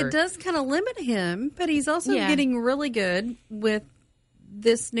events it does kind of limit him. But he's also Yeah. getting really good with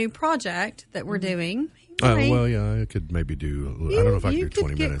this new project that we're doing. Well, yeah, I could maybe do. I don't know if I you could do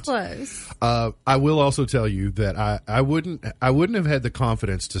 20 get minutes. Close. I will also tell you that I wouldn't have had the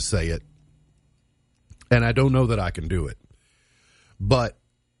confidence to say it, and I don't know that I can do it. But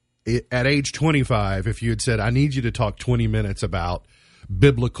at age 25, if you had said, I need you to talk 20 minutes about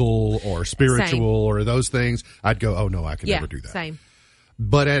biblical or spiritual Same. or those things, I'd go, oh, no, I can never do that. Same.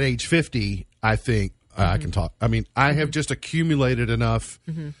 But at age 50, I think I can talk. I mean, I have just accumulated enough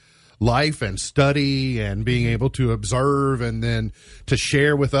life and study and being able to observe and then to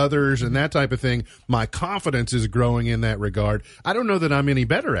share with others and that type of thing. My confidence is growing in that regard. I don't know that I'm any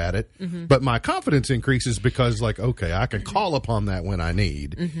better at it, but my confidence increases because, like, okay, I can call upon that when I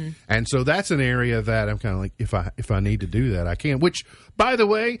need. And so that's an area that I'm kind of like, if I need to do that, I can, which, by the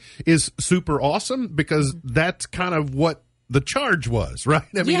way, is super awesome because that's kind of what the charge was, right?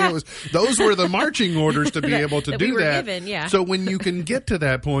 I mean, Yeah. those were the marching orders to be able to that do we were that. given, yeah. So when you can get to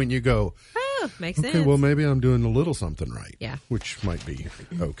that point, you go, Oh, makes okay, sense. well, maybe I'm doing a little something right. Yeah. Which might be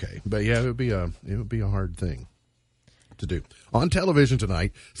okay. But yeah, it would be a hard thing to do. On television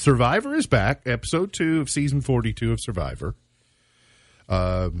tonight, Survivor is back, episode 2 of season 42 of Survivor.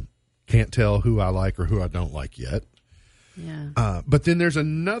 Can't tell who I like or who I don't like yet. Yeah. But then there's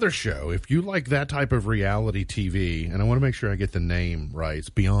another show. If you like that type of reality TV, and I want to make sure I get the name right, it's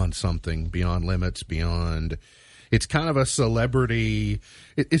Beyond Something, Beyond Limits, Beyond. It's kind of a celebrity.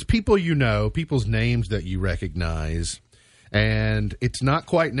 It's people you know, people's names that you recognize. And it's not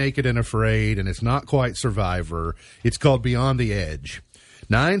quite Naked and Afraid, and it's not quite Survivor. It's called Beyond the Edge.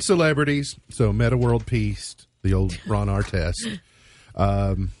 9 celebrities, so Meta World Peace, the old Ron Artest.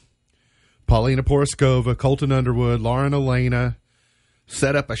 Paulina Poroskova, Colton Underwood, Lauren Elena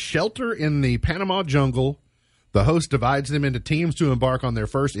set up a shelter in the Panama jungle. The host divides them into teams to embark on their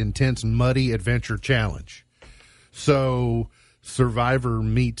first intense muddy adventure challenge. So Survivor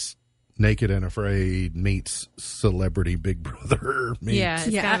meets Naked and Afraid meets Celebrity Big Brother meets. Yeah,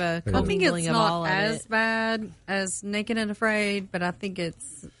 it's kind of a I think commingling it's of all not of as it. bad as Naked and Afraid, but I think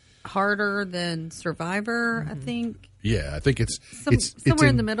it's harder than Survivor. I think. Yeah, I think it's somewhere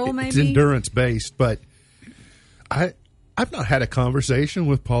in the middle, It's maybe? endurance based, but I've not had a conversation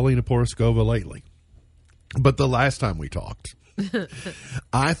with Paulina Poroskova lately. But the last time we talked,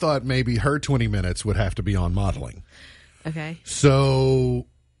 I thought maybe her 20 minutes would have to be on modeling. Okay. So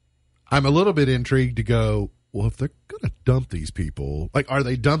I'm a little bit intrigued to go, well, if they're going to dump these people, like, are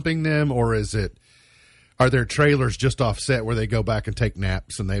they dumping them, or are their trailers just offset where they go back and take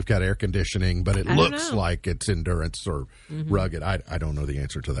naps and they've got air conditioning, but it I don't looks know. like it's endurance or rugged? I don't know the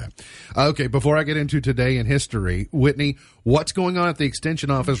answer to that. Okay, before I get into today in history, Whitney, what's going on at the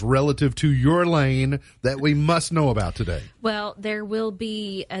Extension office relative to your lane that we must know about today? Well, there will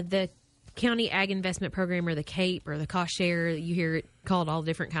be County Ag Investment Program, or the CAPE, or the cost share. You hear it called all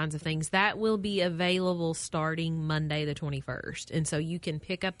different kinds of things. That will be available starting Monday the 21st. And so you can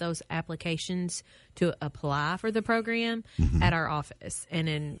pick up those applications to apply for the program at our office. And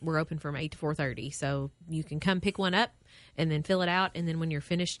then we're open from 8 to 4:30. So you can come pick one up and then fill it out. And then when you're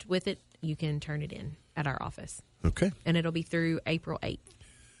finished with it, you can turn it in at our office. Okay. And it'll be through April 8th.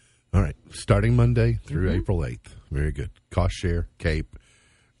 All right. Starting Monday through April 8th. Very good. Cost share, CAPE,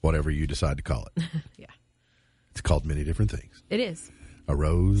 whatever you decide to call it. Yeah. It's called many different things. It is. A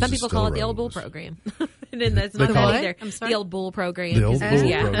rose. Some is people still call a it the old bull rose. program. And then that's They not call that it? either. I'm sorry? The old bull program. The old 'cause- bull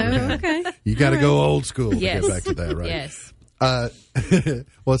yeah. program. Okay. You got to go old school to Yes. get back to that, right? Yes.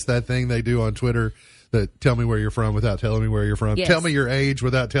 What's that thing they do on Twitter that tell me where you're from without telling me where you're from? Yes. Tell me your age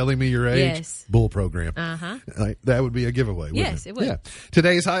without telling me your age? Yes. Bull program. Uh-huh. That would be a giveaway, wouldn't Yes, it would. Yeah.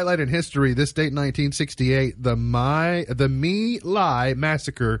 Today's highlight in history, this date, 1968, the My Lai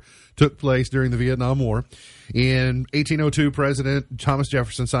massacre took place during the Vietnam War. In 1802, President Thomas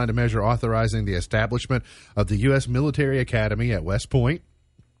Jefferson signed a measure authorizing the establishment of the U.S. Military Academy at West Point.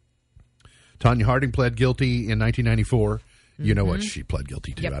 Tanya Harding pled guilty in 1994. You know what she pled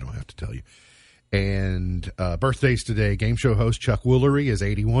guilty to. Yep. I don't have to tell you. And birthdays today. Game show host Chuck Woolery is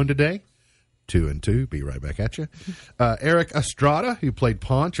 81 today. 2 and 2. Be right back at you. Eric Estrada, who played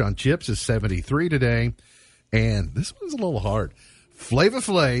Ponch on Chips, is 73 today. And this one's a little hard. Flava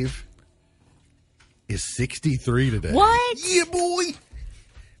Flav is 63 today. What? Yeah, boy.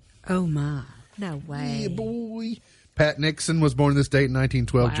 Oh, my. No way. Yeah, boy. Pat Nixon was born this date in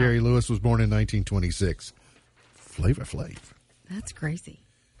 1912. Wow. Jerry Lewis was born in 1926. Flava Flav. That's crazy.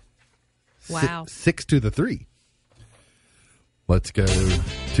 Wow. 6 to the 3. Let's go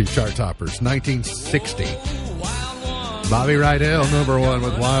to chart toppers. 1960. Bobby Rydell, number 1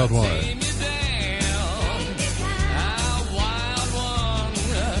 with Wild One.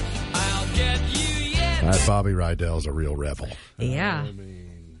 That Bobby Rydell's a real rebel. Yeah.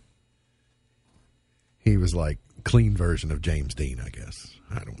 He was like clean version of James Dean, I guess.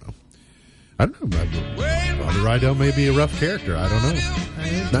 I don't know. Bobby Rydell may be a rough character. I don't know.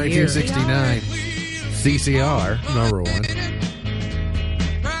 1969. CCR, number 1.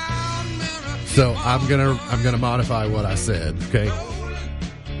 So I'm gonna modify what I said. Okay.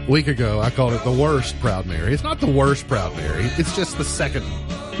 A week ago, I called it the worst Proud Mary. It's not the worst Proud Mary. It's just the second.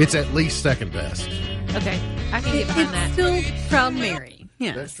 It's at least second best. Okay. I can get behind It's that. still Proud Mary.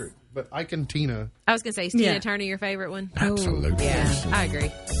 Yeah. That's true. But Ike and Tina, I was going to say, is Tina Yeah. Turner your favorite one? absolutely. Yeah, I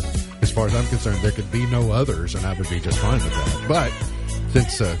agree. As far as I'm concerned, there could be no others, and I would be just fine with that. But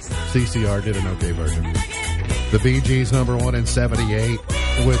since CCR did an okay version, the Bee Gees number 1 in 78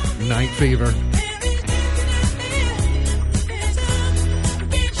 with Night Fever.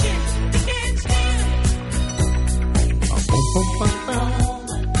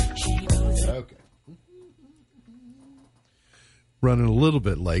 Okay. Running a little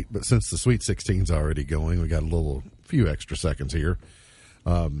bit late, but since the Sweet 16's already going, we got a few extra seconds here.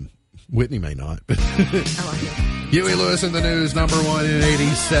 Whitney may not. Huey Lewis in the News, number 1 in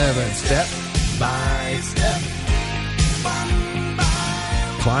 87. Step by step.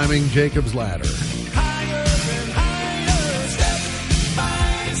 Climbing Jacob's Ladder.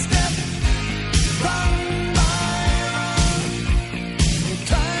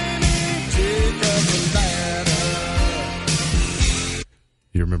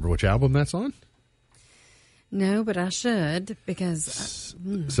 You remember which album that's on? No, but I should because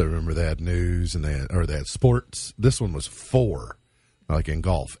So remember they had news and they had sports. This one was 4, like in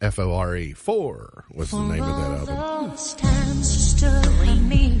golf. F-O-R-E. 4 was the name of that album.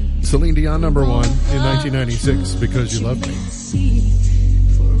 Celine Dion, number 1 in 1996, Because You Love Me.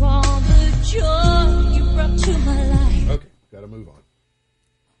 For all the joy you brought to my life. Okay, got to move on.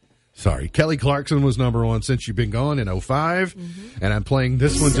 Sorry. Kelly Clarkson was number 1, Since You've Been Gone in 05. And I'm playing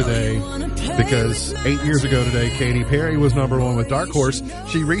this one today because 8 years ago today, Katy Perry was number 1 with Dark Horse.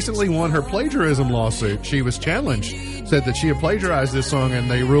 She recently won her plagiarism lawsuit. She was challenged, said that she had plagiarized this song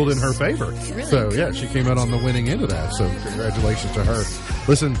and they ruled in her favor. Really? So, yeah, she came out on the winning end of that. So, congratulations to her.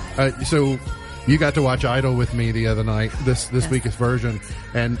 Listen, so you got to watch Idol with me the other night, this week's version,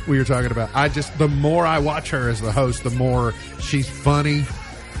 and we were talking about, the more I watch her as the host, the more she's funny.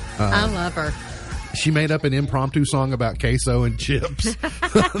 I love her. She made up an impromptu song about queso and chips.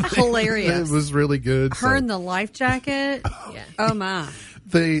 Hilarious. It was really good. Her in the life jacket. Yeah. Oh my.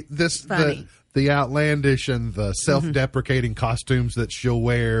 The outlandish and the self-deprecating costumes that she'll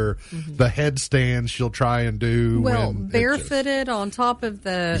wear, the headstands she'll try and do. Well, when it barefooted on top of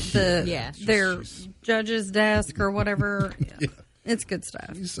the Yeah. their judge's desk or whatever. Yeah. It's good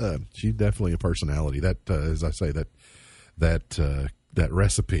stuff. She's definitely a personality. That, as I say, that that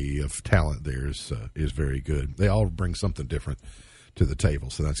recipe of talent there is very good. They all bring something different to the table,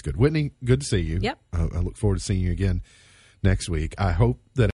 so that's good. Whitney, good to see you. Yep. I look forward to seeing you again next week. I hope that